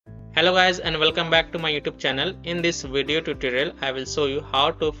Hello guys and welcome back to my YouTube channel. In this video tutorial I will show you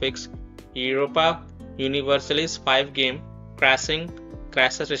how to fix Europa Universalis V game crashing,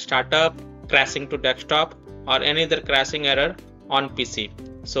 crashes startup, crashing to desktop or any other crashing error on PC.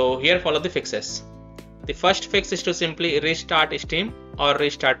 So here follow the fixes. The first fix is to simply restart Steam or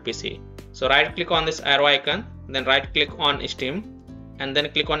restart PC. So right click on this arrow icon, then right click on Steam and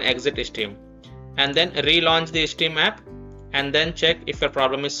then click on exit Steam and then relaunch the Steam app and then check if your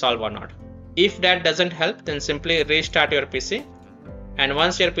problem is solved or not. If that doesn't help, then simply restart your PC, and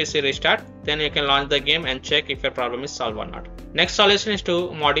once your PC restart, then you can launch the game and check if your problem is solved or not. Next solution is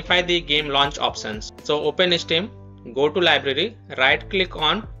to modify the game launch options. So open Steam, go to library, right click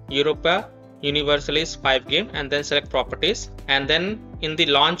on Europa Universalis V game and then select properties, and then in the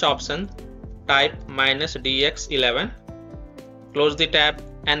launch option type -dx11, close the tab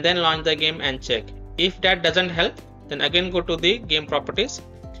and then launch the game and check. If that doesn't help, then again go to the game properties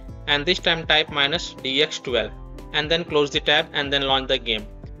and this time type -dx12 and then close the tab and then launch the game.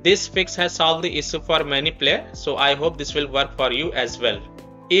 This fix has solved the issue for many players, so I hope this will work for you as well.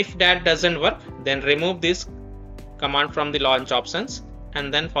 If that doesn't work, then remove this command from the launch options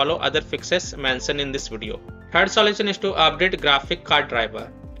and then follow other fixes mentioned in this video. Third solution is to update graphic card driver.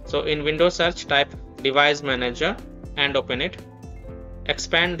 So in Windows search type device manager and open it.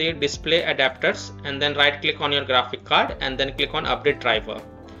 Expand the display adapters and then right click on your graphic card and then click on update driver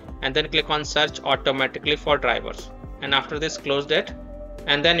and then click on search automatically for drivers, and after this close that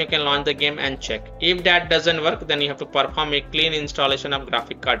and then you can launch the game and check. If that doesn't work, then you have to perform a clean installation of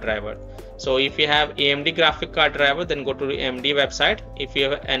graphic card driver. So if you have AMD graphic card driver, then go to the AMD website. If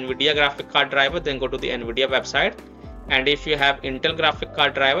you have NVIDIA graphic card driver, then go to the NVIDIA website, and if you have Intel graphic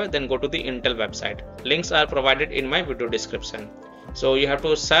card driver, then go to the Intel website. Links are provided in my video description. So you have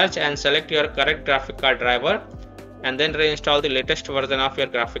to search and select your correct graphic card driver and then reinstall the latest version of your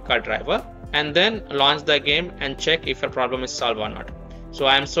graphic card driver and then launch the game and check if your problem is solved or not. So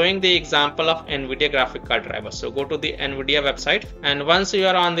I am showing the example of NVIDIA graphic card driver. So go to the NVIDIA website, and once you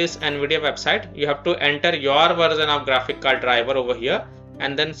are on this NVIDIA website, you have to enter your version of graphic card driver over here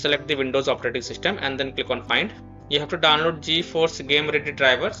and then select the Windows operating system and then click on find. You have to download GeForce Game Ready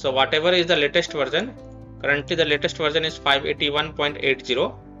driver. So whatever is the latest version, currently the latest version is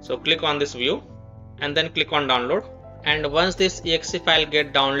 581.80. So click on this view and then click on download, and once this exe file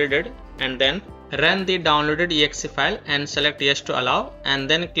get downloaded, and then run the downloaded exe file and select yes to allow and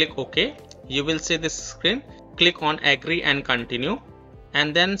then click OK. You will see this screen. Click on agree and continue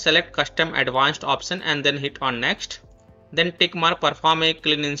and then select custom advanced option and then hit on next. Then tick mark perform a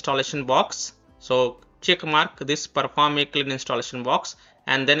clean installation box. So check mark this perform a clean installation box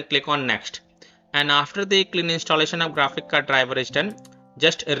and then click on next. And after the clean installation of graphic card driver is done,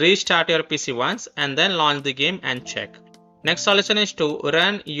 just restart your PC once and then launch the game and check. Next solution is to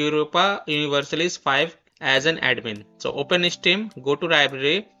run Europa Universalis V as an admin. So open Steam, go to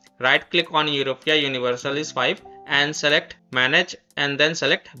library, right click on Europa Universalis V and select manage and then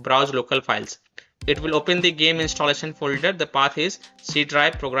select browse local files. It will open the game installation folder. The path is C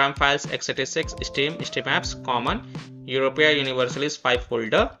drive, program files, x86, Steam, Steam apps, common, Europa Universalis V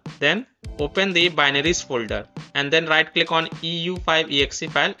folder. Then open the binaries folder and then right click on EU5exe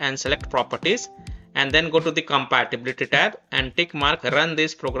file and select properties, and then go to the compatibility tab and tick mark run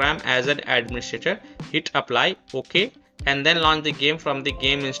this program as an administrator, hit apply, OK, and then launch the game from the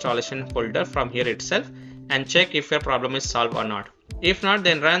game installation folder from here itself and check if your problem is solved or not. If not,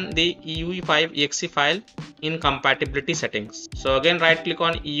 then run the EU5exe file in compatibility settings. So again right click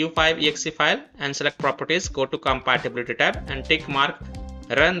on EU5exe file and select properties, go to compatibility tab and tick mark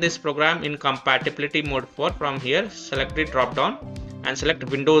run this program in compatibility mode 4. From here select the drop down and select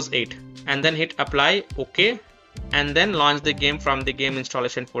Windows 8 and then hit apply, OK, and then launch the game from the game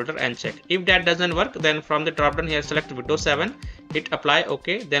installation folder and check. If that doesn't work, then from the drop down here select Windows 7, hit apply,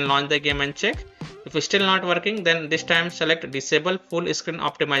 OK, then launch the game and check. If it's still not working, then this time select disable full screen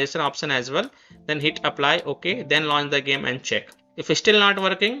optimization option as well, then hit apply, OK, then launch the game and check. If it's still not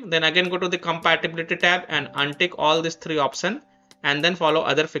working, then again go to the compatibility tab and untick all these three options and then follow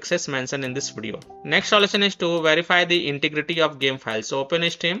other fixes mentioned in this video. Next solution is to verify the integrity of game files. So open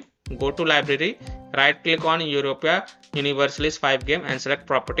Steam, go to library, right click on Europa Universalis V game and select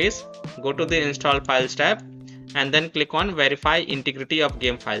properties, go to the install files tab and then click on verify integrity of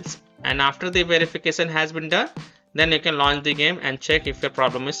game files. And after the verification has been done, then you can launch the game and check if your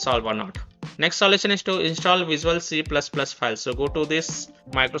problem is solved or not. Next solution is to install Visual C++ files. So go to this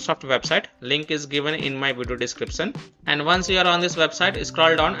Microsoft website, link is given in my video description, and once you are on this website,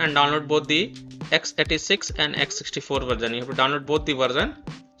 scroll down and download both the x86 and x64 version. You have to download both the version.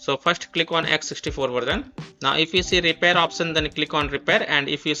 So first click on x64 version. Now if you see repair option, then click on repair, and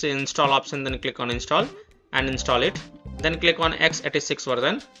if you see install option, then click on install and install it. Then click on x86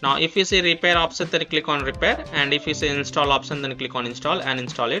 version. Now if you see repair option, then click on repair, and if you see install option, then click on install and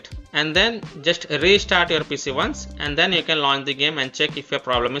install it. And then just restart your PC once, and then you can launch the game and check if your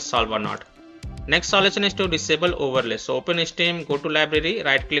problem is solved or not. Next solution is to disable overlay. So open Steam, go to library,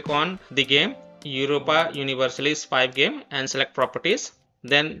 right click on the game Europa Universalis V game and select properties.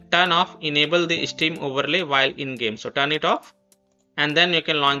 Then turn off enable the Steam overlay while in game. So turn it off, and then you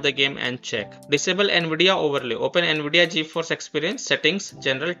can launch the game and check. Disable NVIDIA overlay. Open NVIDIA GeForce Experience settings,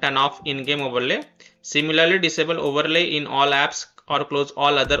 general, turn off in-game overlay. Similarly, disable overlay in all apps or close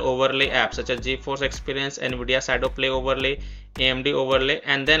all other overlay apps such as GeForce Experience, NVIDIA Shadow Play overlay, AMD overlay,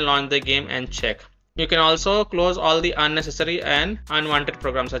 and then launch the game and check. You can also close all the unnecessary and unwanted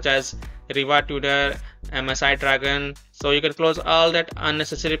programs such as Riva Tutor, MSI Dragon. So you can close all that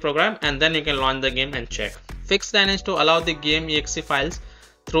unnecessary program, and then you can launch the game and check. Fix then is to allow the game exe files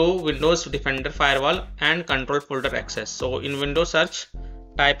through Windows Defender Firewall and control folder access. So in Windows search,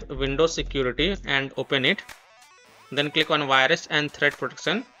 type Windows Security and open it. Then click on Virus and Threat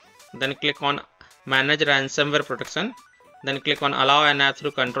Protection. Then click on Manage Ransomware Protection. Then click on Allow an app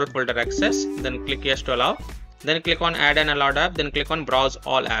through control folder access. Then click Yes to allow. Then click on Add an allowed app. Then click on Browse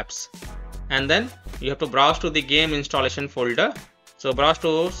all apps. And then you have to browse to the game installation folder. So browse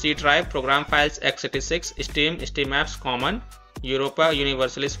to C drive, program files, x86, Steam, Steam apps, common, Europa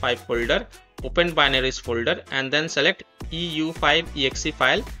Universalis V folder, open binaries folder, and then select EU5exe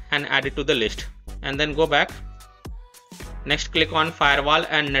file and add it to the list. And then go back. Next click on Firewall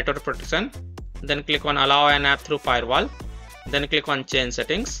and Network Protection. Then click on Allow an app through Firewall. Then click on Change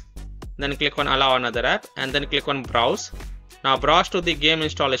Settings. Then click on Allow another app, and then click on Browse. Now browse to the game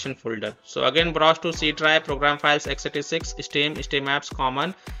installation folder. So again browse to C drive, program files, x86, Steam, Steam apps,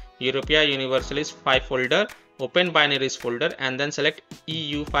 common, Europa Universalis V folder, open binaries folder, and then select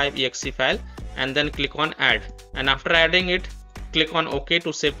EU5exe file, and then click on Add. And after adding it, click on OK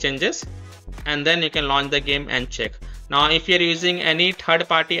to save changes, and then you can launch the game and check. Now if you are using any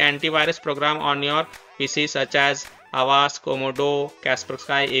third-party antivirus program on your PC such as Avast, Komodo,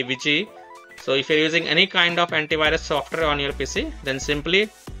 Kaspersky, AVG, so if you're using any kind of antivirus software on your PC, then simply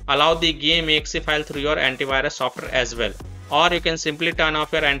allow the game exe file through your antivirus software as well. Or you can simply turn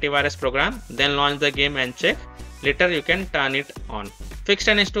off your antivirus program, then launch the game and check. Later you can turn it on. Fix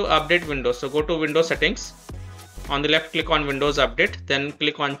then is to update Windows. So go to Windows settings. On the left click on Windows Update, then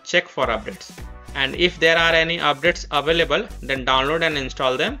click on Check for updates. And if there are any updates available, then download and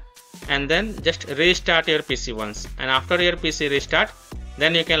install them. And then just restart your PC once. And after your PC restart,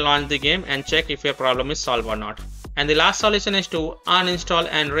 then you can launch the game and check if your problem is solved or not. And the last solution is to uninstall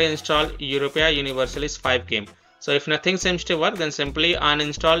and reinstall Europa Universalis V game. So if nothing seems to work, then simply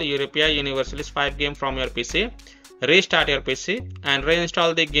uninstall Europa Universalis V game from your PC, restart your PC and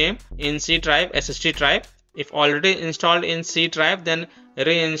reinstall the game in C drive, SSD drive. If already installed in C drive, then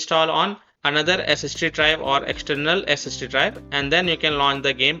reinstall on another SSD drive or external SSD drive, and then you can launch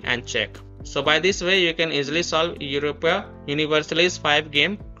the game and check. So by this way you can easily solve Europa Universalis V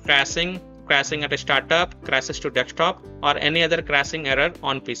game crashing at a startup, crashes to desktop, or any other crashing error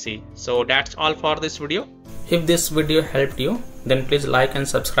on PC. So that's all for this video. If this video helped you, then please like and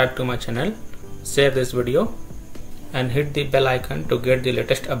subscribe to my channel, share this video and hit the bell icon to get the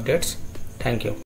latest updates. Thank you.